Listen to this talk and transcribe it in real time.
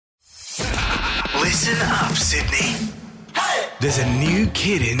Listen up, Sydney. There's a new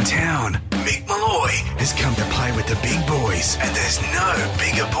kid in town. Mick Malloy has come to play with the big boys, and there's no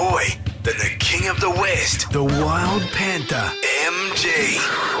bigger boy than the King of the West, the Wild Panther, MG.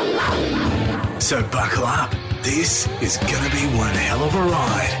 So buckle up. This is going to be one hell of a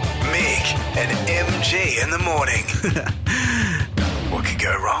ride. Mick and MG in the morning. What could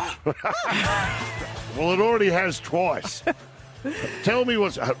go wrong? Well, it already has twice. Tell me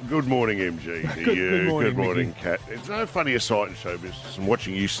what's... Good morning, MG. Good morning, Good morning, Kat. It's no funnier sight in show business than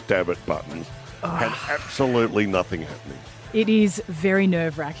watching you stab at buttons and absolutely nothing happening. It is very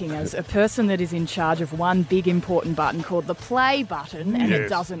nerve-wracking as a person that is in charge of one big important button called the play button, and it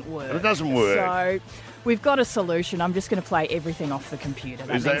doesn't work. And it doesn't work. So we've got a solution. I'm just going to play everything off the computer.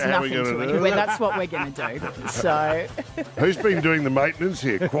 That Is that means how nothing we're to gonna it. do it? That's what we're going to do. So Who's been doing the maintenance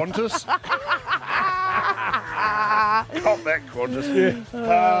here? Qantas? Cop that, Qantas.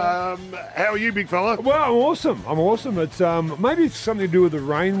 How are you, big fella? Well, I'm awesome. It's maybe it's something to do with the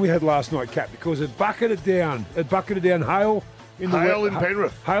rain we had last night, Cat, because it bucketed down. Hail in the Hail in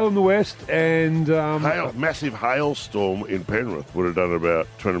Penrith. Hail in the west, and Massive hailstorm in Penrith would have done about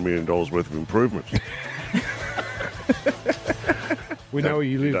 $200 million worth of improvements. we know where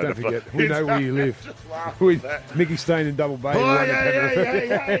you live. Don't forget, we know where you live. Mickey staying in Double Bay.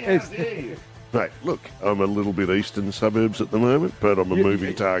 Yeah. Mate, look, I'm a little bit eastern suburbs at the moment, but I'm a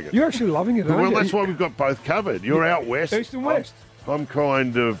moving target. You're actually loving it, aren't you? Well, that's why we've got both covered. You're out west. East and west. I'm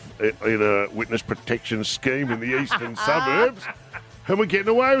kind of in a witness protection scheme in the eastern suburbs, and we're getting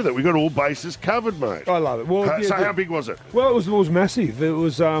away with it. We've got all bases covered, mate. I love it. Well, So how big was it? Well, it was massive. It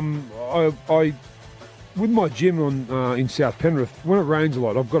was I with my gym in South Penrith. When it rains a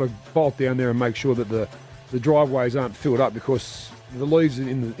lot, I've got to bolt down there and make sure that the driveways aren't filled up because the leaves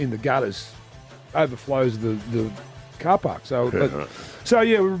in the gutters overflows the car park. So, we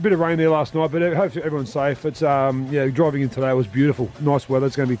were a bit of rain there last night, but hopefully everyone's safe. It's driving in today was beautiful. Nice weather.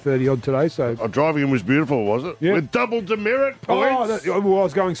 It's going to be 30 odd today. So Driving in was beautiful, was it? Yeah. With double demerit points. I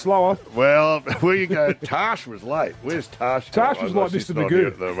was going slower. Well, where you go? Tash was late. Where's Tash? Tash was like Mr. Magoo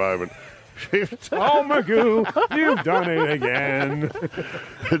at the moment. Oh, Magoo, you've done it again.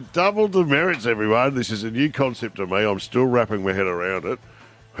 Double demerits, everyone. This is a new concept to me. I'm still wrapping my head around it.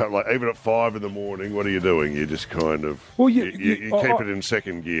 Like even at 5 in the morning, what are you doing? You just kind of you keep it in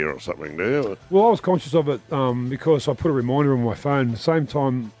second gear or something, do you? Well, I was conscious of it because I put a reminder on my phone. At the same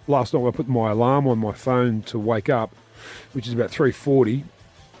time, last night I put my alarm on my phone to wake up, which is about 3:40.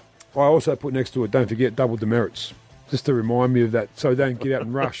 I also put next to it, don't forget double demerits, just to remind me of that, so I don't get out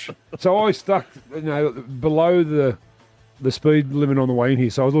and rush. So I stuck, below the speed limit on the way in here,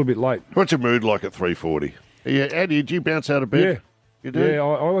 so I was a little bit late. What's your mood like at 3:40? Yeah, did you bounce out of bed? Yeah. You do? Yeah,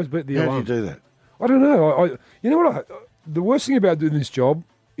 I always beat the alarm. How do you do that? I don't know. You know what? The worst thing about doing this job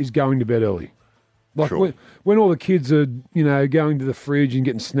is going to bed early. Like Sure. when all the kids are, going to the fridge and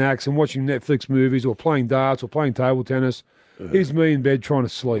getting snacks and watching Netflix movies or playing darts or playing table tennis. Here's me in bed trying to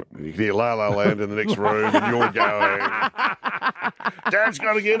sleep. You can hear La La Land in the next room and you're going, Dad's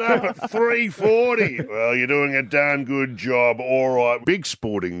got to get up at 3:40. Well, you're doing a darn good job. All right. Big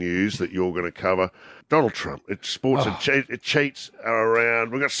sporting news that you're going to cover. Donald Trump. It's sports and it cheats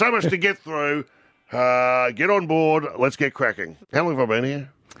around. We've got so much to get through. Get on board. Let's get cracking. How long have I been here?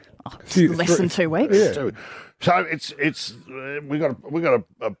 less than 2 weeks. Yeah. So it's we got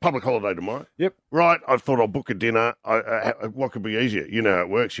a public holiday tomorrow. Yep. Right. I thought I'll book a dinner. What could be easier? You know how it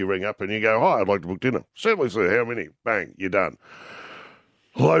works. You ring up and you go, "Hi, I'd like to book dinner." Certainly, sir. How many? Bang, you're done.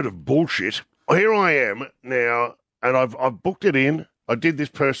 Load of bullshit. Here I am now, and I've booked it in. I did this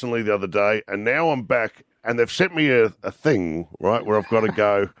personally the other day, and now I'm back, and they've sent me a thing, right, where I've got to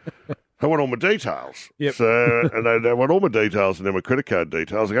go. I want all my details. Yep. So, and they want all my details and then my credit card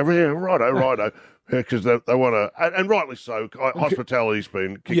details. I go, yeah, righto. Because they want to, and rightly so, hospitality's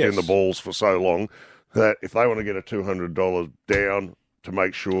been kicked in the balls for so long that if they want to get a $200 down to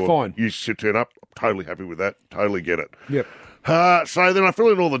make sure Fine. you turn up, I'm totally happy with that. Totally get it. Yep. So then I fill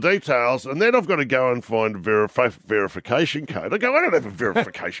in all the details, and then I've got to go and find a verification code. I go, I don't have a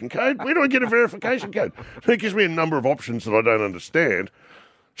verification code. Where do I get a verification code? It gives me a number of options that I don't understand.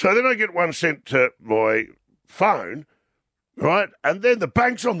 So then I get one sent to my phone, right? And then the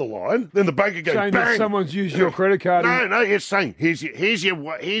bank's on the line. Then the banker goes, Saying bang. that someone's used your credit card. No, it's saying, here's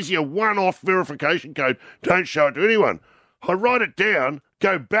your one-off verification code. Don't show it to anyone. I write it down,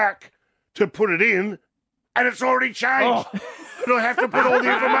 go back to put it in, and it's already changed. And I have to put all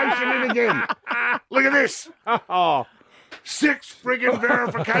the information in again. Look at this. 6 friggin'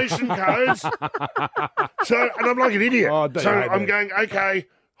 verification codes. And I'm like an idiot. So I'm going, okay,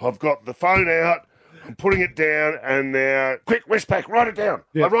 I've got the phone out, I'm putting it down, and now, quick, Westpac, write it down.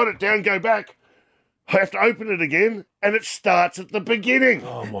 Yep. I write it down, go back. I have to open it again, and it starts at the beginning.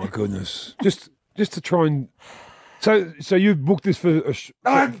 Oh my goodness! Just to try and. So you've booked this for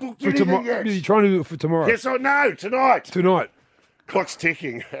I've booked it tomorrow. yes. You're trying to do it for tomorrow. Yes, I know, tonight. Tonight, Clock's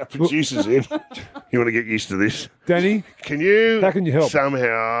ticking. Our producer's in. You want to get used to this? Danny. Can you? How can you help?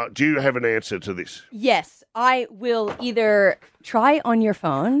 Somehow, do you have an answer to this? Yes, I will either try on your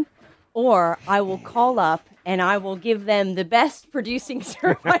phone or I will call up and I will give them the best producing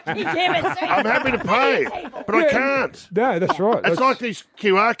service I can give it. I'm happy to pay, but I can't. No, that's right. It's like these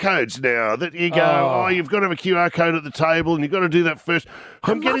QR codes now that you go, you've got to have a QR code at the table and you've got to do that first.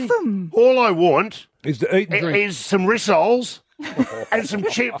 All I want is to eat and drink. is some rissoles and some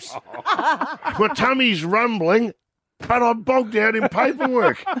chips. My tummy's rumbling, but I'm bogged down in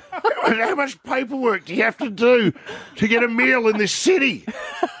paperwork. How much paperwork do you have to do to get a meal in this city?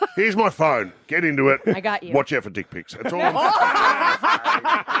 Here's my phone. Get into it. I got you. Watch out for dick pics. That's all. Oh,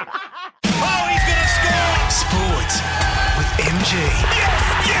 he's going to score! Sports with MG.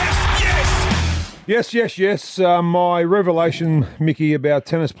 Yes. My revelation, Mickey, about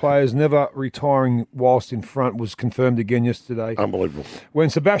tennis players never retiring whilst in front was confirmed again yesterday. Unbelievable. When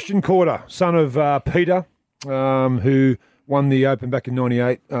Sebastian Korda, son of Peter, who won the Open back in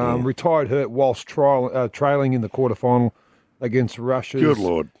 '98, retired hurt whilst trailing in the quarterfinal against Russia's Good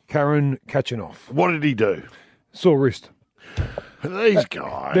Lord. Karen Khachanov. What did he do? Sore wrist. These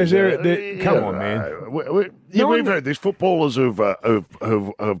guys. Come on, man. We've heard this. Footballers who've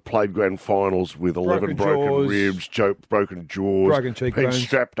played grand finals with 11 broken ribs, broken jaws, broken cheekbones, been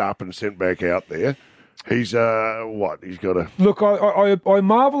strapped up and sent back out there. He's what? He's got a look. I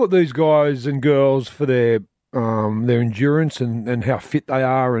marvel at these guys and girls for their endurance and how fit they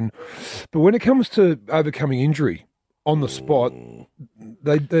are, but when it comes to overcoming injury on the spot,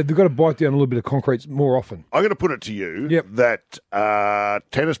 they've got to bite down a little bit of concrete more often. I'm going to put it to you that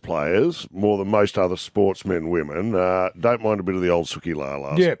tennis players, more than most other sportsmen and women, don't mind a bit of the old sookie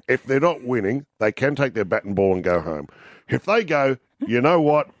la-las. Yep. If they're not winning, they can take their bat and ball and go home. If they go, you know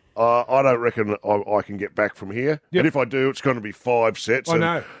what, I don't reckon I can get back from here. Yep. And if I do, it's going to be 5 sets. I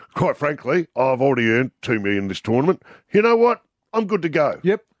know. Quite frankly, I've already earned $2 million this tournament. You know what? I'm good to go.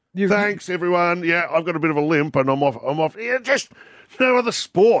 Yep. Thanks, everyone. Yeah, I've got a bit of a limp and I'm off. Yeah, just no other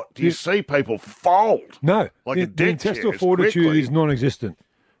sport do you see people fold. No. Like the a deck intestinal chairs fortitude quickly. is non-existent.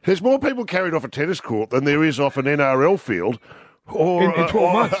 There's more people carried off a tennis court than there is off an NRL field. Or, In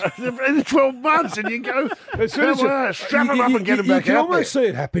 12 months. In 12 months, and you go, strap them up and get them back out there. You can almost see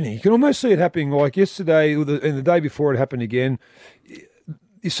it happening. You can almost see it happening like yesterday and the day before it happened again.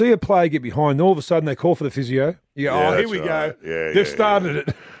 You see a player get behind, and all of a sudden they call for the physio. You go, here we go. They've started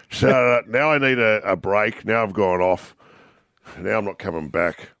it. So now I need a break. Now I've gone off. Now I'm not coming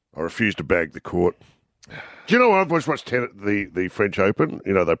back. I refuse to bag the court. Do you know what? I've always watched the French Open.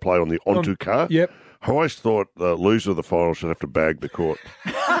 You know, they play on the Onto car. Yep. I always thought the loser of the final should have to bag the court.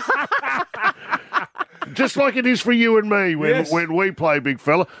 Just like it is for you and me when we play, big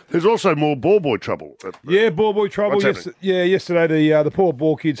fella. There's also more ball boy trouble. Yeah, ball boy trouble. Yesterday the poor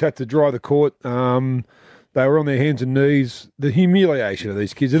ball kids had to dry the court. They were on their hands and knees. The humiliation of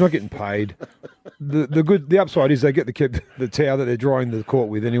these kids, they're not getting paid. The upside is they get the towel that they're drying the court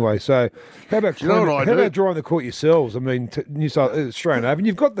with anyway. So how about drying the court yourselves? I mean, New South Australian Open,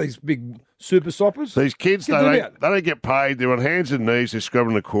 you've got these big super soppers. These kids, they don't get paid. They're on hands and knees. They're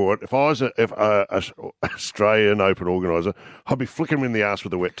scrubbing the court. If I was a Australian Open organiser, I'd be flicking them in the ass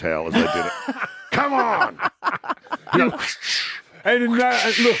with a wet towel as they did it. Come on! Look,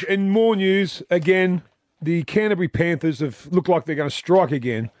 in more news, again, the Canterbury Panthers have looked like they're going to strike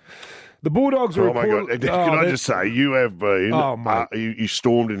again. The Bulldogs are. Oh my God! Can I just say, you have been. Oh mate, you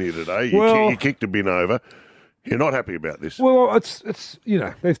stormed in here today. You kicked a bin over. You're not happy about this. Well, it's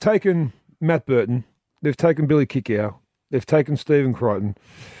they've taken Matt Burton, they've taken Billy Kickow, they've taken Stephen Crichton,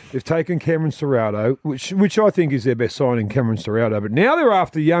 they've taken Cameron Serrato, which I think is their best signing, Cameron Serrato. But now they're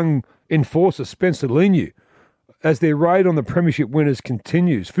after young enforcer Spencer Leniu, as their raid on the premiership winners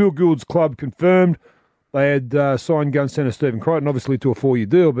continues. Phil Gould's club confirmed. They had signed gun centre Stephen Crichton, obviously, to a 4-year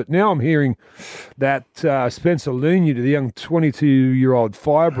deal. But now I'm hearing that Spencer Leniu, the young 22-year-old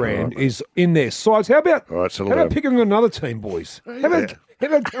firebrand, is in their sights. How about picking another team, boys? How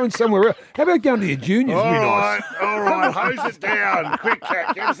about going somewhere else? How about going to your juniors? All right, hose it down. Quick,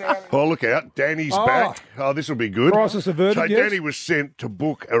 cat, get us out. Oh, look out. Danny's back. Oh, this will be good. Crisis averted, So yes. Danny was sent to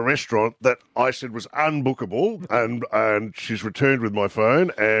book a restaurant that I said was unbookable, and she's returned with my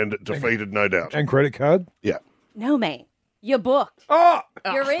phone and defeated, no doubt. And credit card? Yeah. No, mate. You're booked. Oh!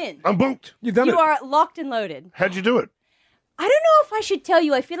 You're in. I'm booked. You've done it. You are locked and loaded. How'd you do it? I don't know if I should tell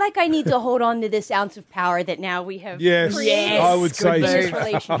you. I feel like I need to hold on to this ounce of power that now we have Yes, created I would say in this so.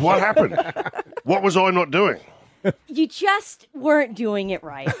 relationship. What happened? What was I not doing? You just weren't doing it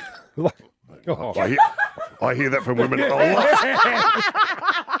right. Oh, I hear that from women a lot.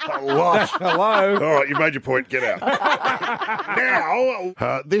 A lot. hello. All right, you made your point. Get out. Now,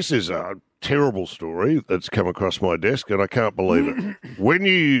 this is a terrible story that's come across my desk, and I can't believe it. When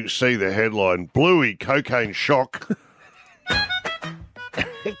you see the headline, Bluey cocaine shock,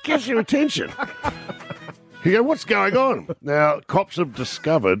 it gets your attention. You go, what's going on? Now, cops have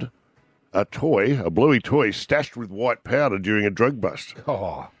discovered a Bluey toy, stashed with white powder during a drug bust.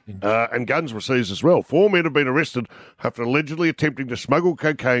 Oh, And guns were seized as well. 4 men have been arrested after allegedly attempting to smuggle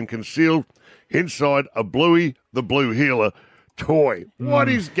cocaine concealed inside a Bluey the Blue Healer toy. What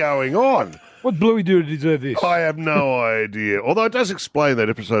is going on? what Bluey do to deserve this? I have no idea. Although it does explain that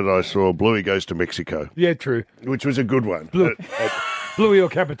episode I saw, Bluey Goes to Mexico, Yeah, true. which was a good one. Bluey or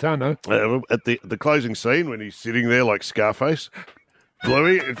Capitano. At the closing scene, when he's sitting there like Scarface,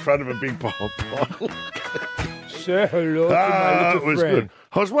 Bluey in front of a big bottle. Say hello to my It little was friend. good.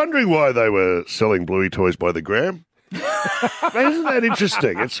 I was wondering why they were selling Bluey toys by the gram. Isn't that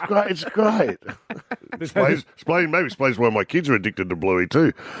interesting? It's great. It's great. Maybe explains why my kids are addicted to Bluey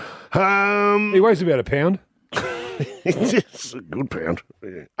too. He weighs about a pound. It's a good pound,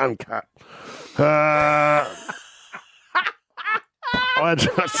 yeah, uncut. I had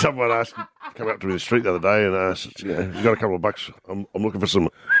someone come up to me in the street the other day and asked, "You got a couple of bucks? I'm looking for some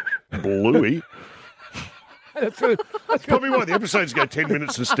Bluey." That's Probably why the episodes go 10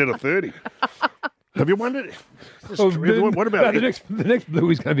 minutes instead of 30. Have you wondered? What about the next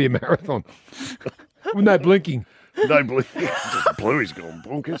Bluey's going to be a marathon with no blinking. No, Bluey's gone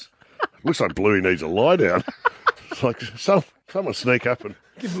bonkers. Looks like Bluey needs a lie down. It's like someone sneak up and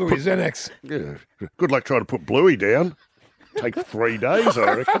Give Bluey a Xanax. yeah. Good luck trying to put Bluey down. Take 3 days,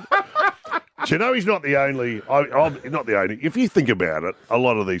 I reckon. Do you know he's not the only? I'm not the only. If you think about it, a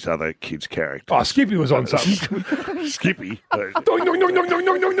lot of these other kids' characters. Oh, Skippy was on something. Skippy. Doing, doing, doing, doing, doing,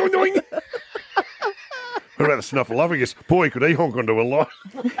 doing, doing, doing. What about the Snuffleupagus? Boy, could he honk onto a line.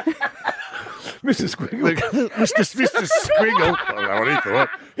 Mr. Squiggle. Mr. Squiggle. I don't know what he thought.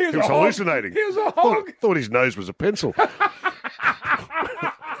 He was hallucinating. Here's a hog. Thought his nose was a pencil.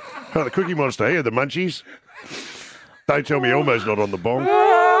 Oh, the Cookie Monster here, the Munchies. Don't tell me Elmo's not on the bong.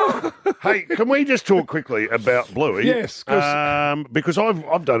 Hey, can we just talk quickly about Bluey? Yes, because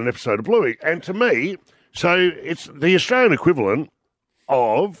I've done an episode of Bluey, and to me, so it's the Australian equivalent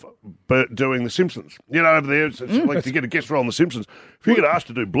of doing The Simpsons. You know, over there, it's like to get a guest role on The Simpsons. If you get asked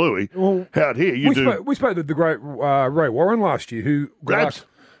to do Bluey, out here, we spoke to the great Ray Warren last year, who got Grabs. asked,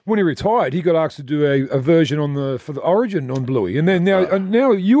 when he retired, he got asked to do a version for the Origin on Bluey, and then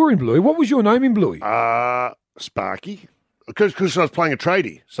now you were in Bluey. What was your name in Bluey? Sparky. Because I was playing a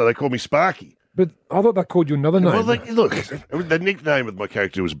tradie, so they called me Sparky. But I thought they called you another name. Well, look, the nickname of my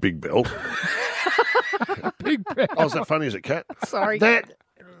character was Big Belt. Big Belt. Oh, is that funny as a cat? Sorry.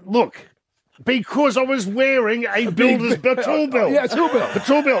 Look, because I was wearing a builder's tool belt. Yeah, a tool belt. A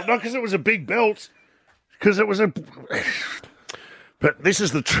tool belt, not because it was a big belt, because it was a... But this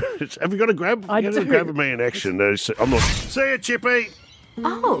is the truth. Have you got a grab? I You got a do. grab of me in action. I'm not... See ya, Chippy.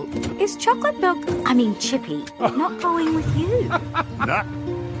 Oh, is chocolate milk, Chippy, not going with you? Nah,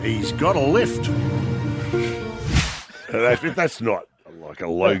 he's got a lift. That's not like a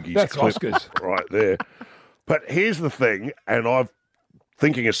Logie's That's clip Oscars. right there. But here's the thing, and I'm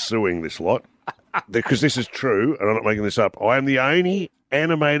thinking of suing this lot, because this is true, and I'm not making this up. I am the only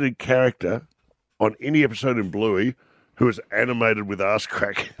animated character on any episode in Bluey who is animated with ass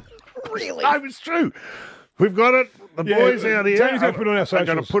crack. Really? No, it's true. We've got it. The boys out here. Tony's going to put it on our I'm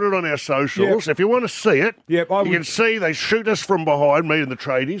going to socials. put it on our socials. Yep. If you want to see it, Yep, you can see they shoot us from behind, me and the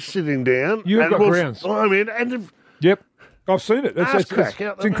tradies sitting down. You've got grounds. I mean, and Yep, I've seen it. Ass crack It's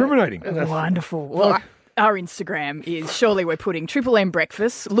out the incriminating. Wonderful. Well, our Instagram is surely we're putting Triple M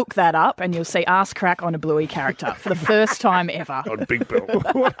Breakfast. Look that up and you'll see ass crack on a Bluey character for the first time ever. on Big Bill.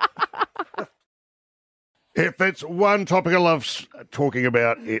 If that's one topic I love talking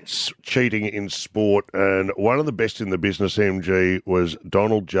about, it's cheating in sport. And one of the best in the business, MG, was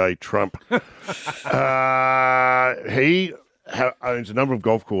Donald J. Trump. He owns a number of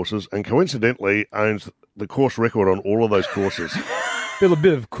golf courses and coincidentally owns the course record on all of those courses. A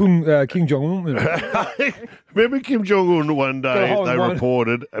bit of King Jong-un. Remember Kim Jong-un one Got a day, hole in they one.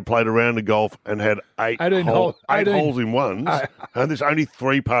 reported and played a round of golf and had 18 holes holes. in ones, and there's only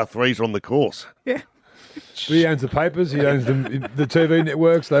 3 par 3s on the course. He owns the papers. He owns the TV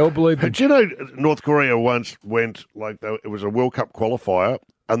networks. They all believe him. But you know, North Korea once went, it was a World Cup qualifier,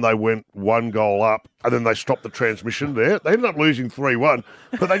 and they went 1 goal up, and then they stopped the transmission there. They ended up losing 3-1,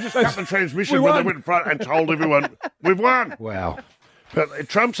 but they just cut the transmission We when they won. went in front and told everyone, we've won. Wow. But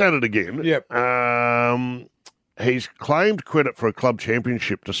Trump's at it again. Yep. He's claimed credit for a club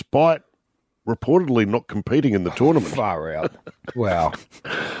championship despite reportedly not competing in the tournament. Far out. Wow.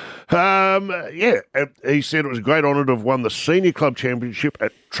 He said it was a great honour to have won the senior club championship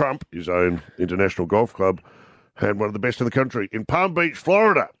at Trump, his own international golf club, and one of the best in the country, in Palm Beach,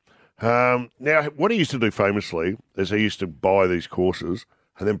 Florida. Now, what he used to do famously is he used to buy these courses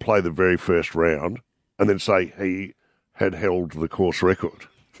and then play the very first round and then say he had held the course record.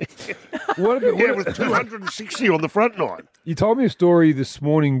 With 260 on the front nine. You told me a story this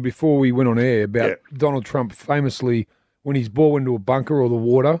morning before we went on air about Donald Trump famously when his ball went into a bunker or the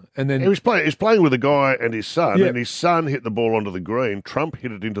water, and then he was playing with a guy and his son, and his son hit the ball onto the green. Trump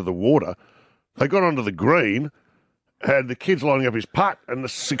hit it into the water. They got onto the green, had the kids lining up his putt, and the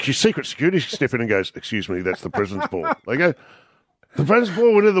secret security stepped in and goes, "Excuse me, that's the president's ball." They go, "The president's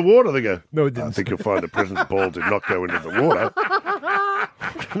ball went into the water." They go, "No, it didn't." I think you'll find the president's ball did not go into the water.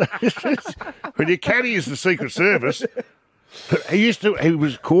 When your caddy is the Secret Service, he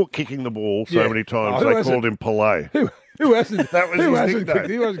was caught kicking the ball so many times they called him Pelé. Who hasn't? That was who his hasn't nickname. kicked?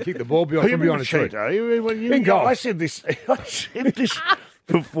 Who hasn't kicked the ball from behind a tree? In golf. I said this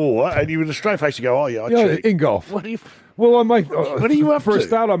before, and you with a straight face, you go, "Oh yeah, I cheat." In golf. What do you? Well, I make. What are you up for to? a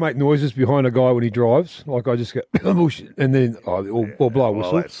start, I make noises behind a guy when he drives. Like I just go, and then or blow a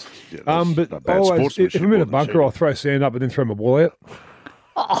whistle. But always, if I'm in a bunker, I'll throw sand up and then throw my ball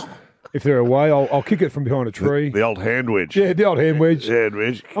out. If they're away, I'll kick it from behind a tree. The old hand wedge. Yeah, the old hand wedge. Hand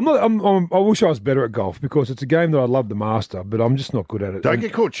wedge. I wish I was better at golf because it's a game that I'd love to master, but I'm just not good at it. Don't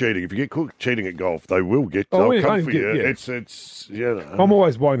get caught cheating. If you get caught cheating at golf, they will get. They'll come for you. Yeah. It's you know. I'm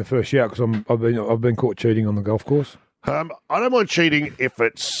always buying the first shot because I've been caught cheating on the golf course. I don't mind cheating if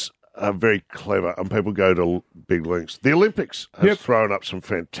it's very clever and people go to big lengths. The Olympics has thrown up some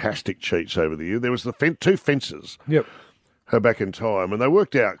fantastic cheats over the year. There was the two fences. Yep. Back in time, and they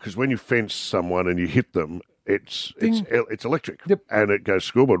worked out because when you fence someone and you hit them, it's electric, and it goes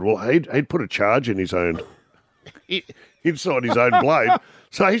scoreboard. Well, he'd put a charge in his own inside his own blade,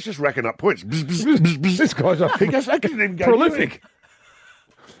 so he's just racking up points. This guy's he goes, I couldn't even go prolific.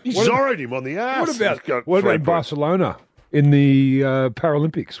 He zorroed him on the arse. What about Barcelona in the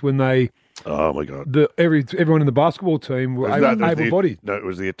Paralympics when they? Oh my God! Everyone in the basketball team were able-bodied. No, it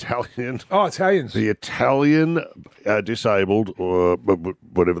was the Italian. Oh, Italians. The Italian disabled, or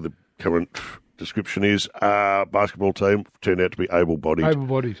whatever the current description is, basketball team turned out to be able-bodied.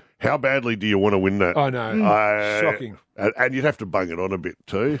 Able-bodied. How badly do you want to win that? I know. Shocking. And you'd have to bung it on a bit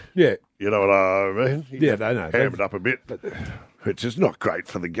too. Yeah. You know what I mean? Yeah, they know. Ham it up a bit. Which is not great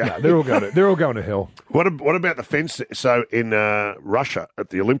for the game. No, they're all going to hell. What about the fence? So in Russia at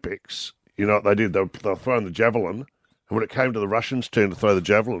the Olympics, you know what they did? They were throwing the javelin, and when it came to the Russians' turn to throw the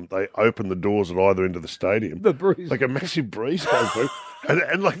javelin, they opened the doors at either end of the stadium. The breeze. Like a massive breeze came through.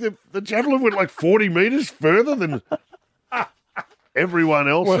 and like the javelin went like 40 metres further than everyone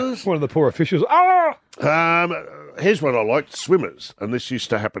else's. One of the poor officials. Ah! Here's one I liked, swimmers. And this used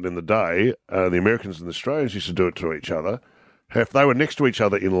to happen in the day. The Americans and the Australians used to do it to each other. If they were next to each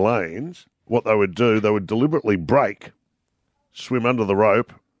other in lanes, what they would do, they would deliberately break, swim under the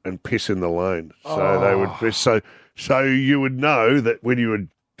rope, and piss in the lane. So they would piss. So you would know that when you were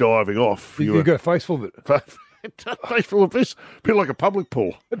diving off, you got a face full of it. Face full of piss, a bit like a public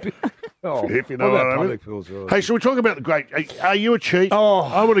pool. If you know what I mean. Pools, hey, shall we talk about the great? Are you a cheat?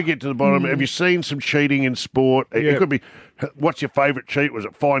 I want to get to the bottom. Have you seen some cheating in sport? It could be. What's your favourite cheat? Was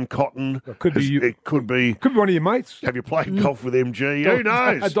it fine cotton? It could be. It could be. Could be one of your mates. Have you played golf with MG? Who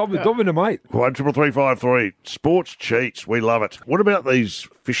knows? Dobbin a mate. 13353. Sports cheats. We love it. What about these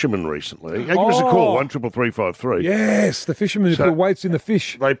fishermen recently? Give us a call. 13353. Yes, the fishermen who put weights in the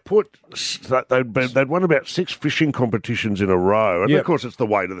fish. They'd won about 6 fishing competitions in a row, and of course it's the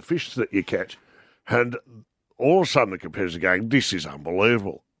weight of the fish that you catch. And all of a sudden the competitors are going, "This is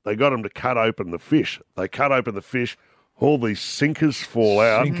unbelievable." They got them to cut open the fish. They cut open the fish. All these sinkers fall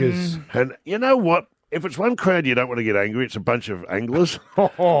out. And you know what? If it's one crowd you don't want to get angry, it's a bunch of anglers.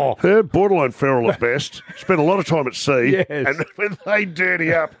 They're borderline feral at best. Spend a lot of time at sea. And when they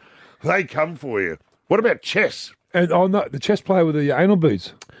dirty up, they come for you. What about chess? And no, the chess player with the anal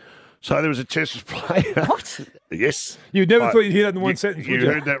beads. So there was a chess player. What? Yes. You never thought you'd hear that in one sentence, would you?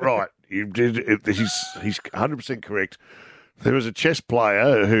 You heard that right. You did. He's 100% correct. There was a chess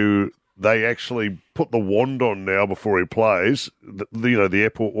player who they actually put the wand on now before he plays, the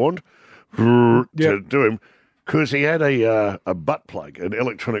airport wand, to do him, because he had a butt plug, an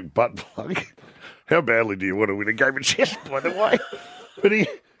electronic butt plug. How badly do you want to win a game of chess, by the way? But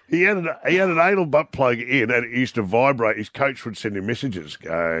He had an anal butt plug in, and it used to vibrate. His coach would send him messages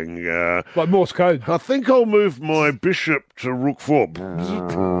going, Like Morse code. I think I'll move my bishop to rook 4.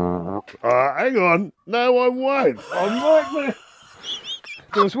 Hang on. No, I won't. I might.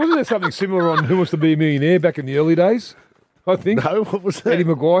 Wasn't there something similar on Who Wants to Be a Millionaire back in the early days? I think. No, what was that? Eddie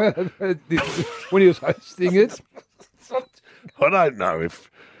Maguire, when he was hosting it. I don't know if...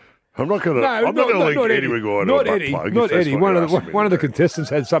 I'm not going to link Eddie Maguire to a butt plug. Not Eddie. One of the contestants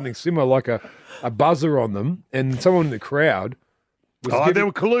had something similar, like a buzzer on them, and someone in the crowd was they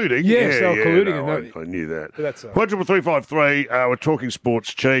were colluding? Yes, they were colluding. No, I knew that. That's 1-353, we're talking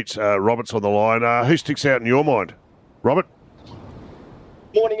sports cheats. Robert's on the line. Who sticks out in your mind? Robert?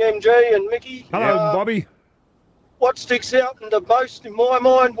 Morning, MG and Mickey. Hello, Bobby. What sticks out the most in my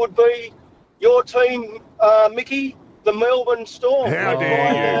mind would be your team, Mickey, the Melbourne Storm. How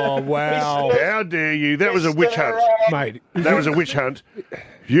dare you? Oh, wow. How dare you? That was a witch hunt. Mate. That was a witch hunt.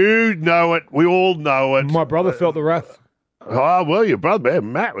 You know it. We all know it. My brother felt the wrath. Oh, well, your brother,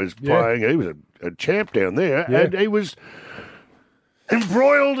 Matt, was playing. He was a champ down there, and he was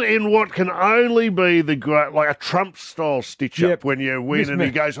embroiled in what can only be the great, like a Trump-style stitch-up when you win, and he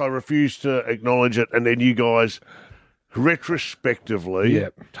goes, I refuse to acknowledge it, and then you guys retrospectively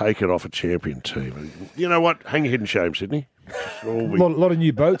take it off a champion team. You know what? Hang your head in shame, Sydney. A lot of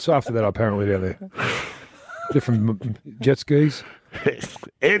new boats after that, apparently, down there. Different jet skis.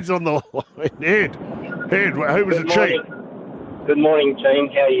 Ed's on the line. Ed, who was the cheat? Good morning, team.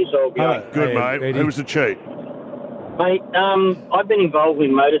 How are you all going? Good, mate. Eddie. Who was the cheat? Mate, I've been involved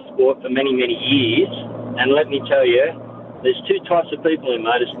in motorsport for many, many years, and let me tell you, there's two types of people in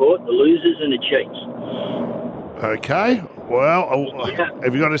motorsport, the losers and the cheats. Okay. Well,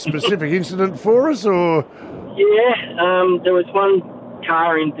 have you got a specific incident for us, or...? Yeah, there was one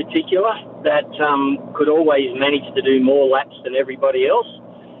car in particular that could always manage to do more laps than everybody else,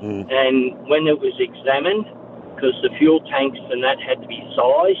 and when it was examined, because the fuel tanks and that had to be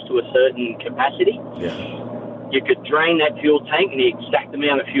sized to a certain capacity, you could drain that fuel tank and the exact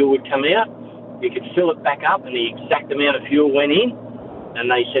amount of fuel would come out. You could fill it back up and the exact amount of fuel went in. And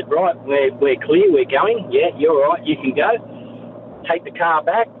they said, right, we're clear, we're going. Yeah, you're right, you can go. Take the car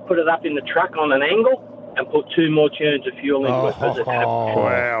back, put it up in the truck on an angle, and put 2 more churns of fuel into it.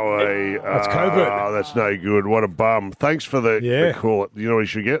 Wowee. That's covert. Oh, that's no good. What a bum. Thanks for the call. You know what you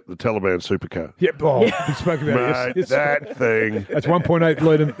should get? The Taliban supercar. Yep. Oh, we spoke about it. Mate, that thing. That's 1.8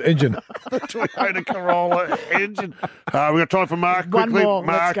 litre engine. The Toyota Corolla engine. We've got time for Mark. One Quickly, more.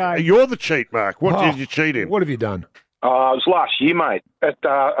 Mark, Let's go. you're the cheat, Mark. What did you cheat in? What have you done? It was last year, mate. At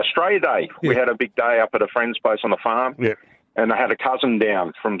Australia Day, we had a big day up at a friend's place on the farm. Yeah. And I had a cousin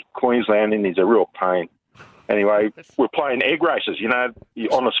down from Queensland, and he's a real pain. Anyway, we're playing egg races,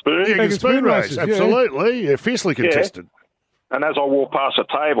 on a spoon. Yeah, spoon race, absolutely. Yeah, fiercely contested. And as I walked past the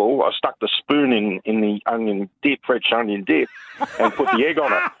table, I stuck the spoon in the onion dip, French onion dip, and put the egg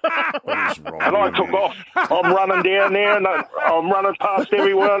on it. What is wrong And I with took you? off. I'm running down there, and I'm running past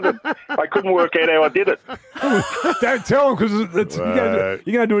everyone. And I couldn't work out how I did it. Don't tell him, because you're going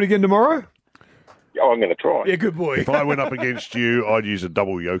to do it again tomorrow? Oh, I'm going to try. Yeah, good boy. If I went up against you, I'd use a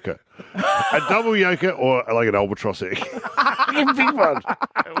double yoker. A double yoker or like an albatross egg. A big one.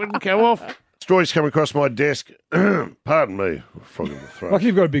 It wouldn't come off. Stories come across my desk. Pardon me. Frog in the throat. Like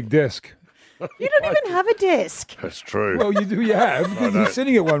you've got a big desk. You don't even have a desk. That's true. Well, you do. You have. You're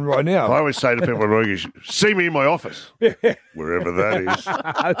sitting at one right now. I always say to people, you should see me in my office. Wherever that is.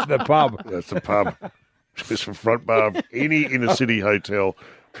 That's the pub. That's the pub. Just a front bar of any inner city hotel.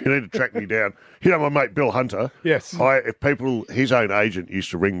 If you need to track me down. My mate Bill Hunter. Yes. His own agent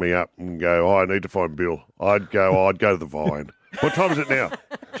used to ring me up and go, I need to find Bill. I'd go to the Vine. What time is it now?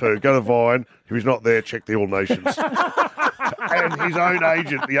 So go to the Vine. If he's not there, check the All Nations. And his own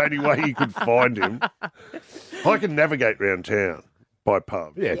agent, the only way he could find him. I can navigate around town by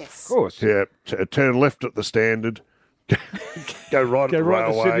pub. Yes, of course. Yeah, turn left at the Standard, go right at the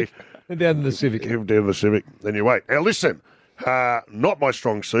railway. And down to the Civic. Down to the Civic. Then you wait. Now listen. Not my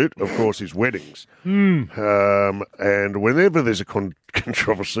strong suit, of course, is weddings. And whenever there's a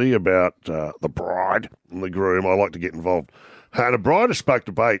controversy about the bride and the groom, I like to get involved. And a bride has sparked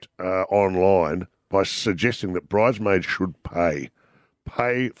debate online by suggesting that bridesmaids should pay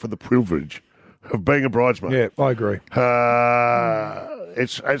for the privilege of being a bridesmaid. Yeah, I agree.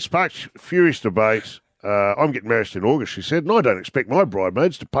 It sparked furious debate. I'm getting married in August, she said, and I don't expect my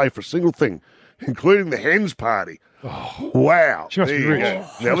bridesmaids to pay for a single thing, including the hens party. Oh, wow. She must be rich.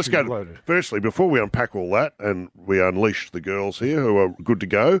 Now, let's go. Firstly, before we unpack all that and we unleash the girls here who are good to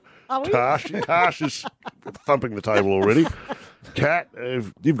go, Tash is thumping the table already. Kat,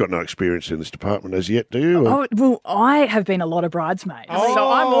 you've got no experience in this department as yet, do you? Oh, well, I have been a lot of bridesmaids.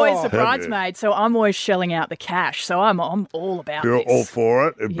 So I'm always the Have you? bridesmaid, so I'm always shelling out the cash. So I'm all about You're this. all for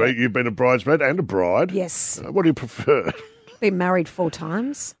it. Yeah. You've been a bridesmaid and a bride. Yes. What do you prefer? Been married 4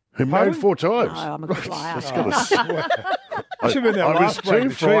 times. Been married 4 times. No, I'm a good liar. I Should've been that was last break, too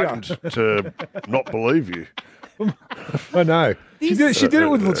the trio. frightened to not believe you. I know. She did it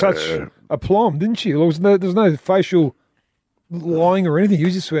with such aplomb, didn't she? There was no facial lying or anything. You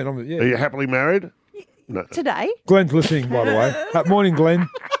just went on. Are Yeah. you happily married? No. Today. Glenn's listening, by the way. Morning, Glenn.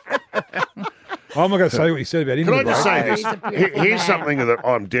 I'm not going to say what you said about him. Can I in the just break. say this? He's a beautiful Here's man. something that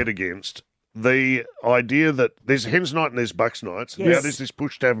I'm dead against. The idea that there's hens night and there's bucks nights. Now, Yes. there's this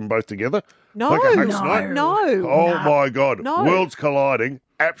push to have them both together. No, Like a Huck's no, night. no. Oh, my God. No. Worlds colliding.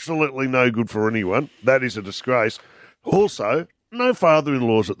 Absolutely no good for anyone. That is a disgrace. Also, no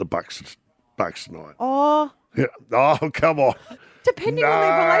father-in-laws at the bucks night. Oh, Yeah. Oh, come on. depending on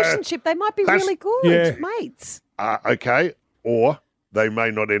their No. relationship, they might be That's- really good Yeah. mates. Okay. Or they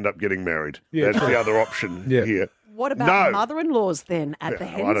may not end up getting married. Yeah, That's true. the other option Yeah. here. What about No. mother-in-laws then at the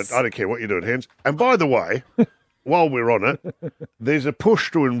Yeah, hens? I don't care what you do at hens. And by the way, while we're on it, there's a push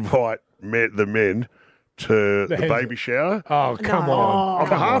to invite the men to the hens. baby shower. Oh, come No. on. On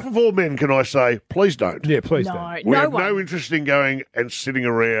behalf of all men, can I say, please don't. Yeah, please No, don't. We no have one. no interest in going and sitting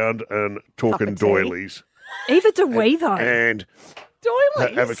around and talking Cup of tea. doilies Either do we, though. and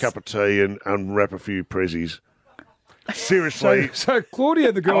Doilies. have a cup of tea and unwrap a few prezzies. Seriously. So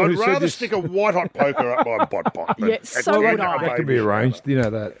Claudia, the girl I'd who said rather this, stick a white hot poker up my butt pot. than Yeah, a so cat would and a I. that could baby be arranged. You know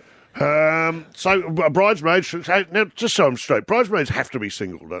that. So bridesmaids, so now just so I'm straight, bridesmaids have to be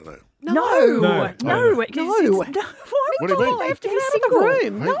single, don't they? No. No. No. No. No. What do you mean? They have to Be get out of the single.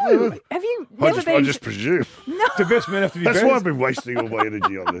 room. No. Have you I never just, been? I just presume. The best men have to be That's best. why I've been wasting all my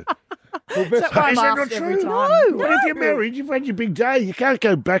energy on this. Well, best- I'm Is that not asked every true? time. But if you're married, you've had your big day. You can't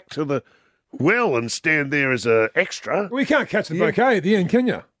go back to the well and stand there as an extra. we can't catch the bouquet at the end, can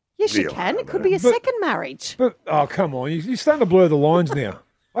you? Yes, you Yeah, can. I It could be a But- second marriage. But oh, come on, you're starting to blur the lines now.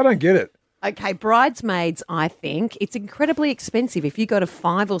 I don't get it. Okay, bridesmaids, I think it's incredibly expensive. If you go to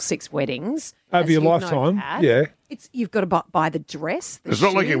 5 or 6 weddings Over as your you know, lifetime, Kat, yeah. you've got to buy the dress. The It's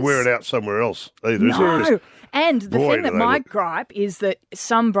not like you shoes. wear it out somewhere else either. is it? No. Just- And the Boy, thing do that they my look- gripe is that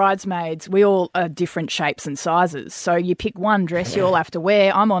some bridesmaids, we all are different shapes and sizes. So you pick one dress you all have to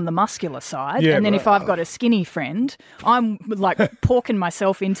wear. I'm on the muscular side. Yeah, and then right. if I've got a skinny friend, I'm like porking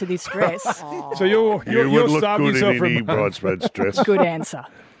myself into this dress. So you're You would look starving good yourself in for a any month. bridesmaid's dress. Good answer.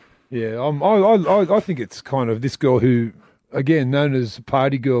 Yeah, I think it's kind of this girl who, again, known as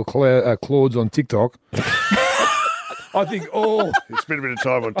Party Girl Claude's on TikTok. I think all. You spend a bit of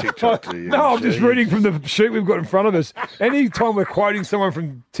time on TikTok. do you? No, I'm just Gee. reading from the sheet we've got in front of us. Anytime we're quoting someone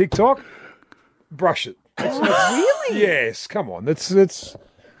from TikTok, brush it. Really? Yes, come on. That's the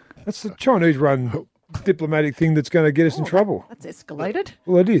Chinese-run diplomatic thing that's going to get us in trouble. That's escalated.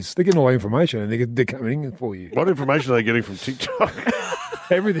 Well, it is. They're getting all the information and they're coming in for you. What information are they getting from TikTok?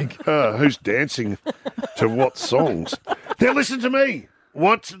 Everything. Who's dancing to what songs? Now listen to me.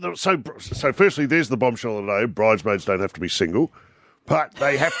 So firstly, there's the bombshell of the day. Bridesmaids don't have to be single, but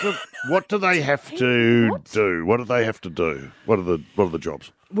they have to. What do they have to do? What do they have to do? What are the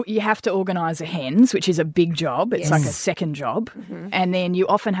jobs? Well, you have to organise a hens, which is a big job. It's like a second job. And then you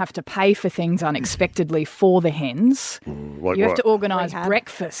often have to pay for things unexpectedly for the hens. Like You have what? to organise Rehab.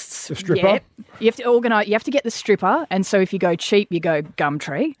 breakfasts. The stripper? Yep. You have to organise. You have to get the stripper, and so if you go cheap, you go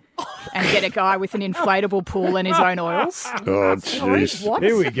Gumtree, and get a guy with an inflatable pool and his own oils. Oh, jeez. What?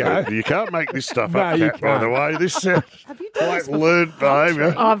 Here we go. You can't make this stuff No, up, you Kat, by the can't. way. This sounds Have you done like this before? learned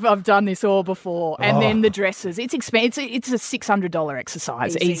behaviour. I've done this all before, and then the dresses. It's expensive. It's a $600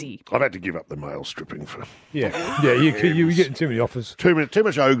 exercise. Easy. I've had to give up the male stripping for Yeah, you were getting too many offers. too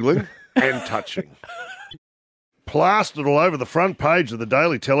much ogling and touching. Plastered all over the front page of the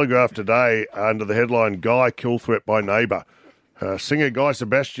Daily Telegraph today under the headline, Guy Kill Threat by Neighbour. Singer Guy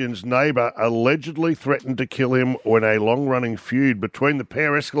Sebastian's neighbour allegedly threatened to kill him when a long-running feud between the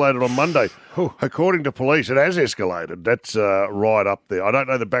pair escalated on Monday. According to police, it has escalated. That's right up there. I don't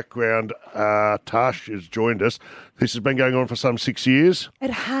know the background. Tash has joined us. This has been going on for some 6 years.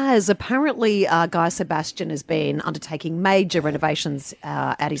 It has. Apparently, Guy Sebastian has been undertaking major renovations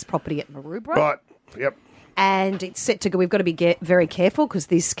at his property at Maroubra. Right, yep. And it's set to go. We've got to be very careful because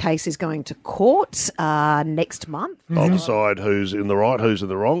this case is going to court next month. I'll decide who's in the right, who's in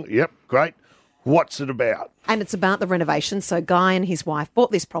the wrong. Yep, great. What's it about? And it's about the renovations. So Guy and his wife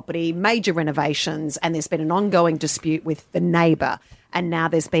bought this property, major renovations, and there's been an ongoing dispute with the neighbour. And now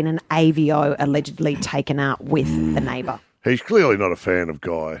there's been an AVO allegedly taken out with the neighbour. He's clearly not a fan of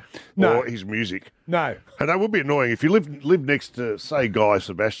Guy No. or his music. No. And that would be annoying if you lived next to, say, Guy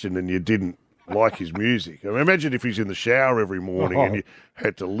Sebastian and you didn't like his music. I mean, imagine if he's in the shower every morning and you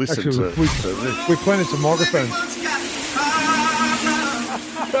had to listen Actually, to this. we planted some microphones.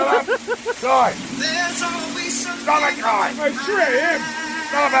 Guy! Stop it, Guy! I sure am.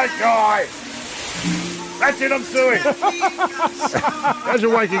 Stop it, Guy! That's it, I'm suing.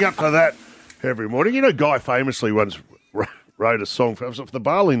 Imagine waking up to that every morning. You know, Guy famously once wrote a song for the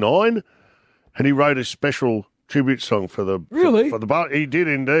Barley Nine, and he wrote a special tribute song for the Really? for the Barley. He did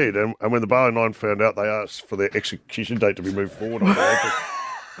indeed, and when the Barley Nine found out, they asked for their execution date to be moved forward.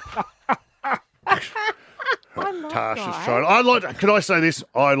 Tash is trying. Can I say this?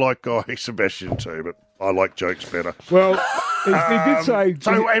 I like Guy Sebastian too, but I like jokes better. Well, he did say...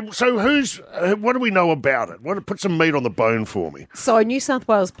 So who's? What do we know about it? Put some meat on the bone for me. So New South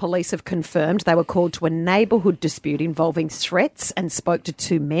Wales Police have confirmed they were called to a neighbourhood dispute involving threats and spoke to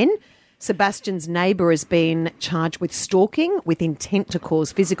 2 men. Sebastian's neighbour has been charged with stalking with intent to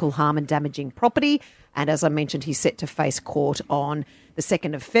cause physical harm and damaging property. And as I mentioned, he's set to face court on the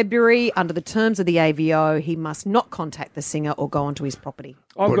 2nd of February. Under the terms of the AVO, he must not contact the singer or go onto his property.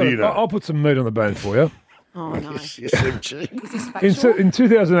 I'll put some meat on the bone for you. Oh, no. Yes, MG. In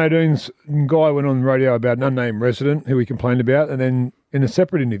 2018, Guy went on radio about an unnamed resident who he complained about, and then in a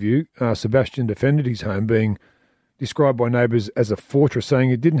separate interview, Sebastian defended his home being described by neighbours as a fortress,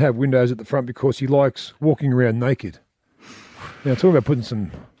 saying it didn't have windows at the front because he likes walking around naked. Now, talk about putting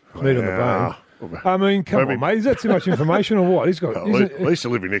some meat on the bone. I mean, come on, mate. Is that too much information or what? He's got. At least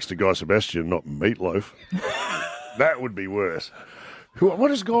you're living next to Guy Sebastian, not Meatloaf. That would be worse. What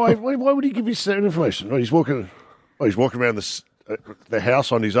is Guy? Why would he give you that information? He's walking around the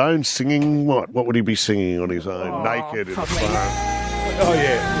house on his own, singing what? What would he be singing on his own, naked in the sun? Oh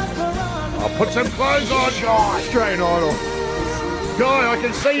yeah. I'll put some clothes on, Guy. Australian Idol. Guy, I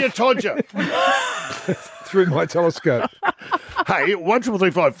can see your todger. Through my telescope. Hey,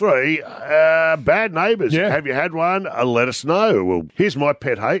 13353, bad neighbours. Yeah. Have you had one? Let us know. Well, here's my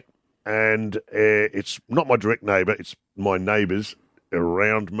pet hate, and it's not my direct neighbour, it's my neighbours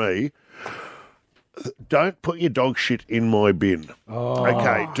around me. Don't put your dog shit in my bin. Oh.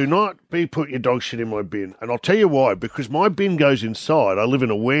 Okay, do not put your dog shit in my bin. And I'll tell you why, because my bin goes inside. I live in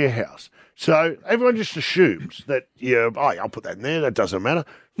a warehouse. So everyone just assumes that, I'll put that in there, that doesn't matter.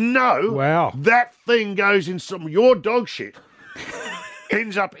 No. Wow. That thing goes in your dog shit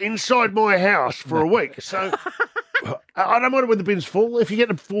ends up inside my house for a week. So I don't mind it when the bin's full. If you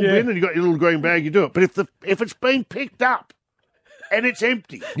get a full bin and you've got your little green bag, you do it. But if it's been picked up and it's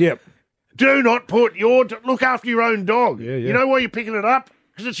empty, do not look after your own dog. Yeah. You know why you're picking it up?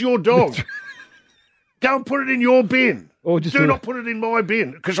 Because it's your dog. Go and put it in your bin. Or just do not put it in my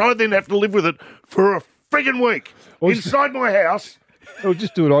bin, because I then have to live with it for a friggin' week inside my house. Or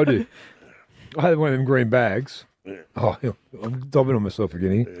just do what I do. I had one of them green bags. Yeah. Oh, I'm dobbing on myself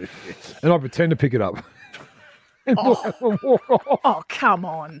again here. And I pretend to pick it up. And walk off. Oh, come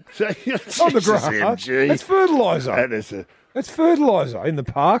on. On the grass. That's fertiliser. That's fertiliser in the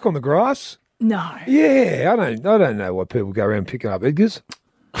park on the grass. No. Yeah, I don't know why people go around picking up Edgars.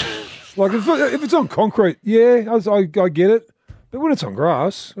 Like if it's on concrete, I get it. But when it's on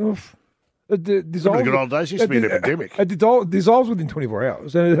grass, it dissolves. In the good old days, it used to be an epidemic. It dissolves within 24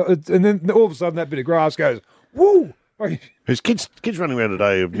 hours, and then all of a sudden that bit of grass goes, woo! There's kids running around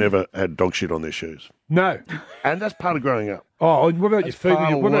today who've never had dog shit on their shoes. No, and that's part of growing up. Oh, and what about your feet?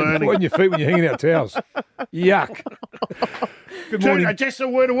 What about your feet when you're hanging out towels? Yuck. Good morning. Just a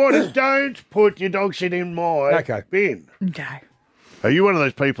word of warning: don't put your dog shit in my bin. Okay. Are you one of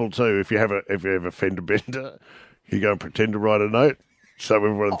those people too? If you have a fender bender, you go and pretend to write a note so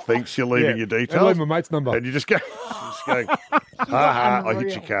everyone thinks you're leaving your details. I leave my mate's number, and you just go, I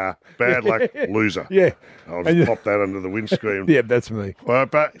hit your car. Bad luck, loser. Yeah, I'll just pop that under the windscreen. Yeah, that's me. Well,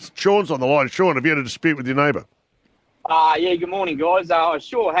 but Sean's on the line. Sean, have you had a dispute with your neighbour? Yeah, good morning, guys. I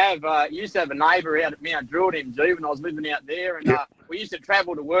sure have. Used to have a neighbour out at Mount Druitt, MG, when I was living out there, and we used to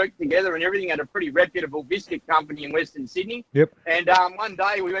travel to work together and everything at a pretty reputable biscuit company in Western Sydney. Yep. And one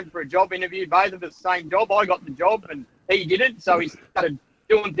day we went for a job interview, both of us same job. I got the job and he didn't, so he started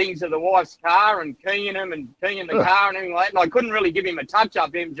doing things to the wife's car and keying the car and everything like that. And I couldn't really give him a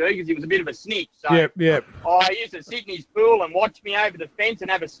touch-up, MG, because he was a bit of a snitch. So yep. I used to sit in his pool and watch me over the fence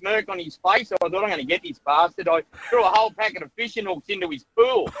and have a smirk on his face. So I thought, I'm going to get this bastard. I threw a whole packet of fishing hooks into his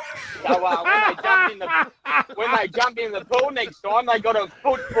pool. So when they jump in the pool next time, they got a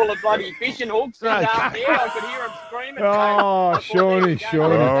foot full of bloody fishing hooks. And I could hear them screaming. Oh, Shawnee. All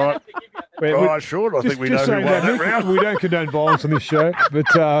right. Right, Sean, I think we know who won that round. We don't condone violence on this show, but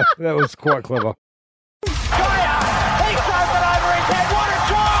that was quite clever. He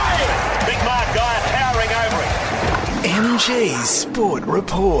MG's Sport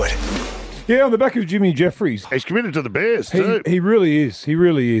Report. Yeah, on the back of Jimmy Jeffries. He's committed to the Bears too. He really is. He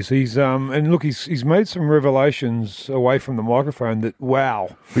really is. He's and look, he's made some revelations away from the microphone that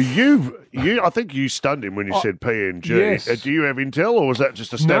wow. I think you stunned him when you said PNG. Yes. Do you have intel, or was that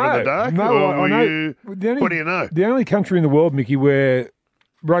just a stab in the dark? No, or I know. what do you know? The only country in the world, Mickey, where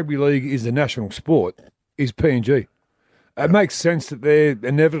rugby league is the national sport is PNG. It makes sense that they're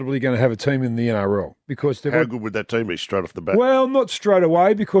inevitably going to have a team in the NRL because they've How good would that team be straight off the bat? Well, not straight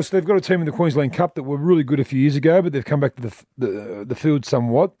away because they've got a team in the Queensland Cup that were really good a few years ago, but they've come back to the field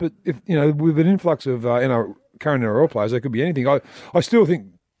somewhat. But if with an influx of current NRL players, they could be anything. I still think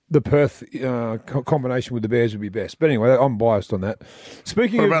the Perth combination with the Bears would be best. But anyway, I'm biased on that.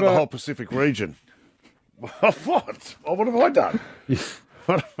 Speaking what of about the whole Pacific region? What? What have I done?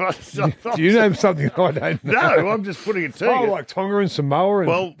 Do you know something I don't know? No, I'm just putting it to you. Like Tonga and Samoa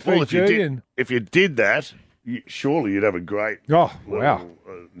and Fiji if you did that, surely you'd have a great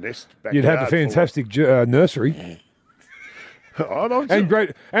nest backyard. You'd have a fantastic nursery. And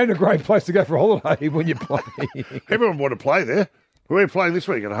a great place to go for a holiday when you play. Everyone want to play there. Who are you playing this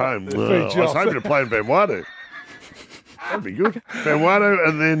week at home? I was hoping to play in Vanuatu. That'd be good. Vanuatu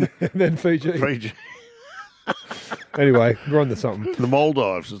and then Fiji. Anyway, we're on to something. The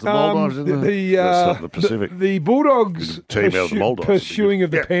Maldives. Is the Maldives in there? That's not the Pacific. The Bulldogs team out of the Maldives pursuing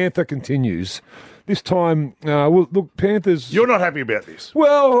of the Panther continues. This time, look, Panthers. You're not happy about this.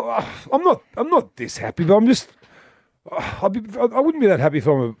 Well, I'm not this happy, but I'm just. I wouldn't be that happy if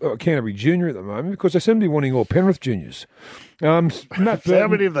I'm a Canterbury junior at the moment because they seem to be wanting all Penrith juniors. Matt Burton, how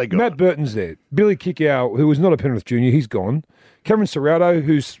many have they got? Matt Burton's there. Billy Kickow, who was not a Penrith junior, he's gone. Cameron Serrato,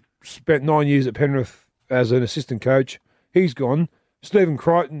 who's spent 9 years at Penrith as an assistant coach, he's gone. Stephen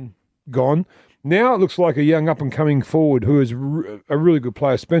Crichton, gone. Now it looks like a young up-and-coming forward who is a really good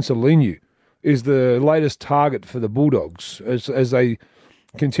player, Spencer Leniu, is the latest target for the Bulldogs as they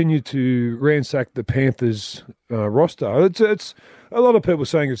continue to ransack the Panthers roster. It's a lot of people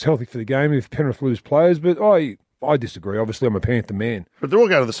saying it's healthy for the game if Penrith lose players, but I disagree. Obviously, I'm a Panther man. But they're all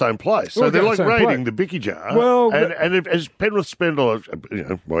going to the same place. So they're like raiding the Bicky jar. Well, as Penrith spend a lot,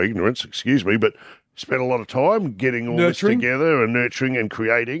 my ignorance, excuse me, but spent a lot of time getting all this together and nurturing and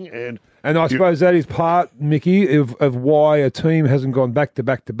creating. And I suppose that is part, Mickey, of why a team hasn't gone back to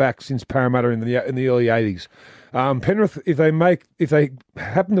back since Parramatta in the early 80s. Penrith, if they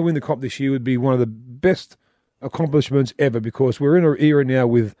happen to win the comp this year, would be one of the best accomplishments ever because we're in an era now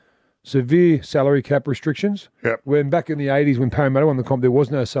with severe salary cap restrictions. Yep. When back in the 80s when Parramatta won the comp, there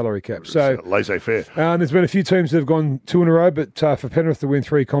was no salary cap. So laissez-faire. There's been a few teams that have gone 2 in a row, but for Penrith to win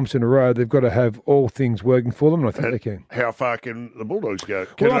 3 comps in a row, they've got to have all things working for them, and I think they can. How far can the Bulldogs go?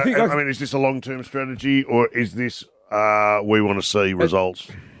 I mean, is this a long-term strategy, or is this we want to see results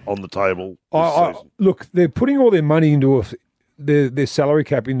on the table this season? Look, they're putting all their money into their salary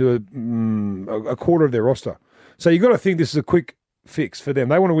cap into a quarter of their roster. So you've got to think this is a quick fix for them.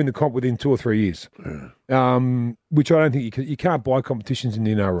 They want to win the comp within 2 or 3 years, which I don't think you can't buy competitions in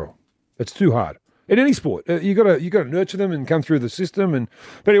the NRL. It's too hard in any sport. You got to nurture them and come through the system.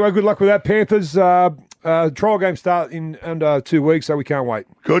 But anyway, good luck with that. Panthers trial game start in under 2 weeks, so we can't wait.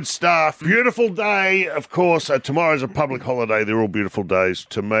 Good stuff. Beautiful day, of course. Tomorrow's a public holiday. They're all beautiful days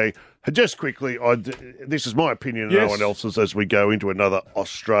to me. Just quickly, this is my opinion and no one else's as we go into another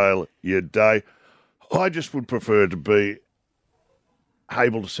Australia Day. I just would prefer to be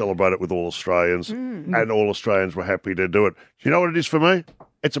able to celebrate it with all Australians, and all Australians were happy to do it. You know what it is for me?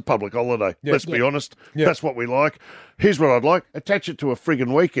 It's a public holiday. Let's be honest. That's what we like. Here's what I'd like. Attach it to a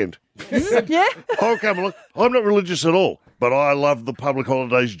friggin' weekend. I'll come along. I'm not religious at all, but I love the public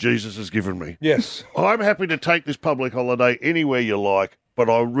holidays Jesus has given me. Yes. I'm happy to take this public holiday anywhere you like, but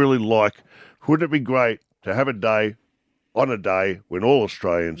I really like, wouldn't it be great to have a day on a day when all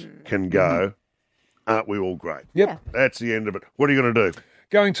Australians can go? Aren't we all great? Yep. That's the end of it. What are you going to do?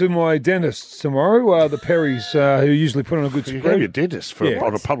 Going to my dentist tomorrow. The Perrys, who usually put on a good You spread. go to your dentist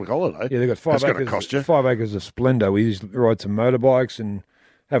on a public holiday? Yeah, they've got 5 That's acres. going to cost you. 5 acres of splendour. We usually ride some motorbikes and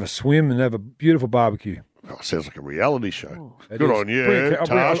have a swim and have a beautiful barbecue. Oh, sounds like a reality show. It Good is. on you. Brilliant.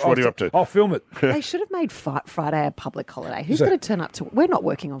 Tash, what are you up to? I'll film it. They should have made Friday a public holiday. Who's going to turn up to? We're not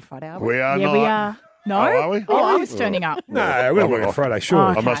working on Friday, are we? We are Yeah, not. we are. No? Oh, are we? I was turning up. No, we're not working on Friday, sure.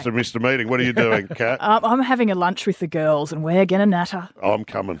 I must have missed a meeting. What are you doing, Kat? I'm having a lunch with the girls and we're going to natter. I'm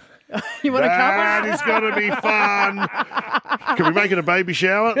coming. You want to come? That is going to be fun. Can we make it a baby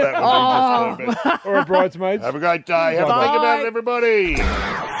shower? That would be just perfect. Or a bridesmaids. Have a great day. Have a think about it, everybody.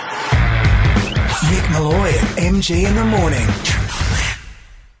 Mick Malloy and MG in the morning.